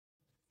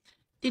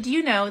Did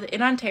you know that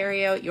in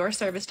Ontario, your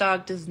service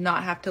dog does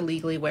not have to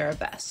legally wear a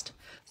vest?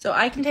 So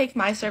I can take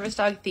my service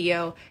dog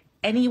Theo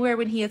anywhere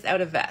when he is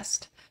out of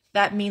vest.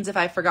 That means if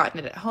I've forgotten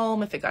it at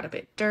home, if it got a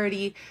bit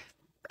dirty,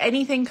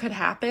 anything could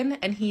happen,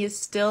 and he is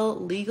still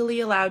legally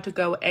allowed to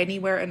go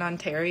anywhere in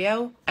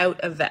Ontario out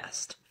of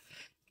vest.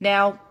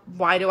 Now,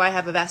 why do I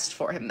have a vest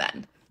for him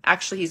then?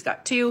 Actually, he's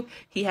got two.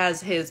 He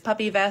has his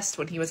puppy vest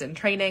when he was in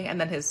training, and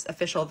then his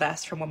official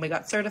vest from when we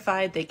got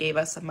certified. They gave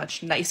us a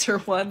much nicer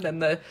one than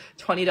the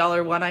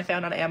 $20 one I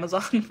found on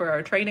Amazon for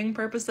our training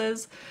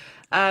purposes.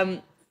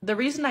 The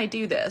reason I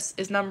do this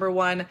is number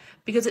one,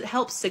 because it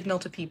helps signal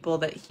to people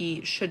that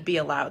he should be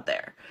allowed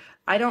there.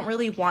 I don't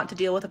really want to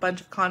deal with a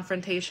bunch of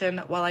confrontation.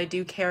 While I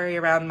do carry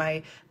around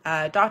my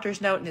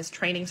doctor's note and his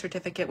training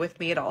certificate with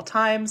me at all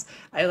times,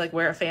 I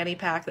wear a fanny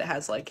pack that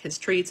has his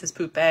treats, his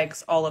poop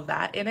bags, all of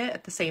that in it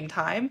at the same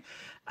time.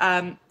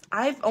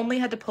 I've only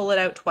had to pull it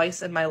out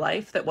twice in my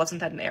life that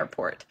wasn't at an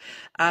airport.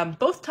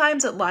 Both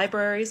times at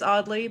libraries,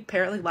 oddly.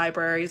 Apparently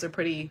libraries are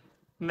pretty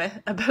meh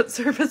about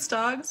service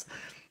dogs.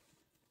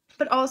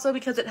 But also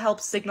because it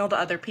helps signal to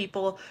other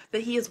people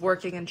that he is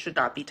working and should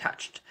not be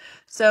touched.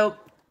 So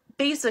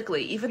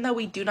basically, even though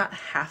we do not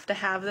have to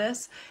have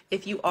this,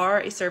 if you are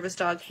a service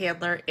dog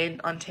handler in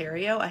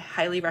Ontario, I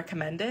highly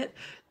recommend it.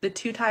 The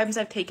two times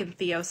I've taken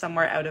Theo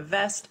somewhere out of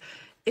vest,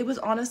 it was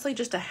honestly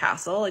just a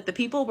hassle. The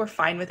people were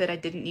fine with it. I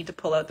didn't need to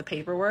pull out the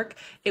paperwork.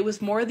 It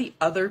was more the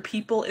other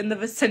people in the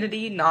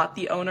vicinity, not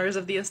the owners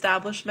of the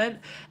establishment,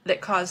 that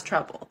caused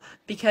trouble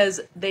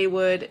because they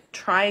would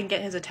try and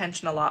get his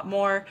attention a lot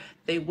more.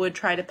 They would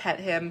try to pet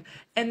him,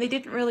 and they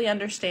didn't really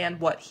understand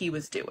what he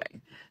was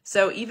doing.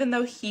 So even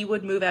though he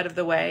would move out of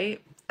the way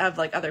of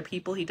other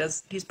people,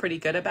 he's pretty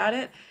good about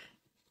it.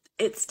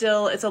 It's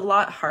a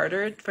lot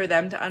harder for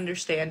them to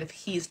understand if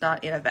he's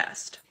not in a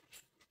vest.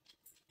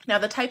 Now,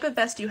 the type of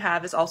vest you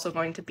have is also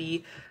going to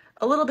be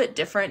a little bit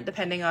different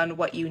depending on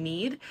what you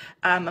need.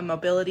 A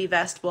mobility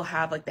vest will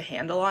have the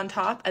handle on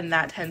top, and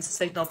that tends to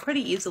signal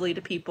pretty easily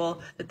to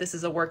people that this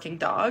is a working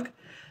dog.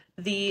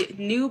 The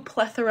new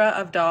plethora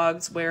of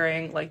dogs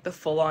wearing the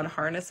full-on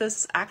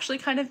harnesses actually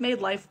kind of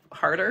made life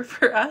harder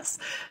for us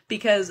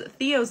because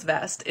Theo's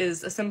vest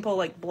is a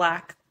simple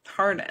black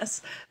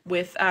harness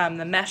with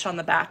the mesh on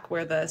the back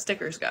where the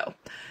stickers go.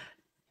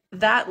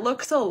 That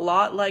looks a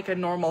lot like a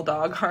normal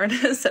dog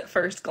harness at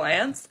first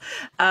glance,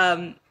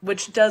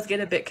 which does get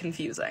a bit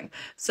confusing.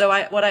 So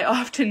what I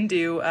often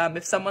do,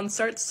 if someone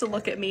starts to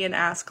look at me and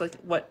ask,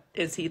 what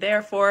is he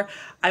there for,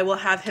 I will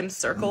have him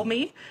circle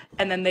me,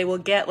 and then they will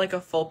get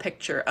a full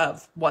picture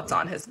of what's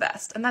on his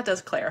vest. And that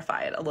does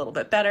clarify it a little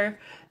bit better.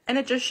 And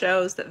it just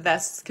shows that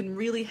vests can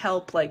really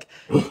help,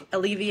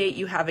 alleviate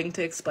you having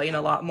to explain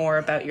a lot more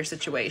about your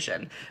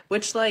situation,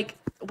 which,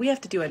 we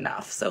have to do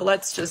enough, so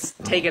let's just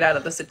take it out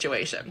of the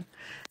situation.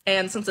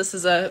 And since this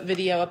is a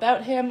video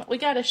about him, we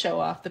gotta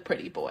show off the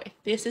pretty boy.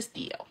 This is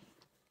Theo.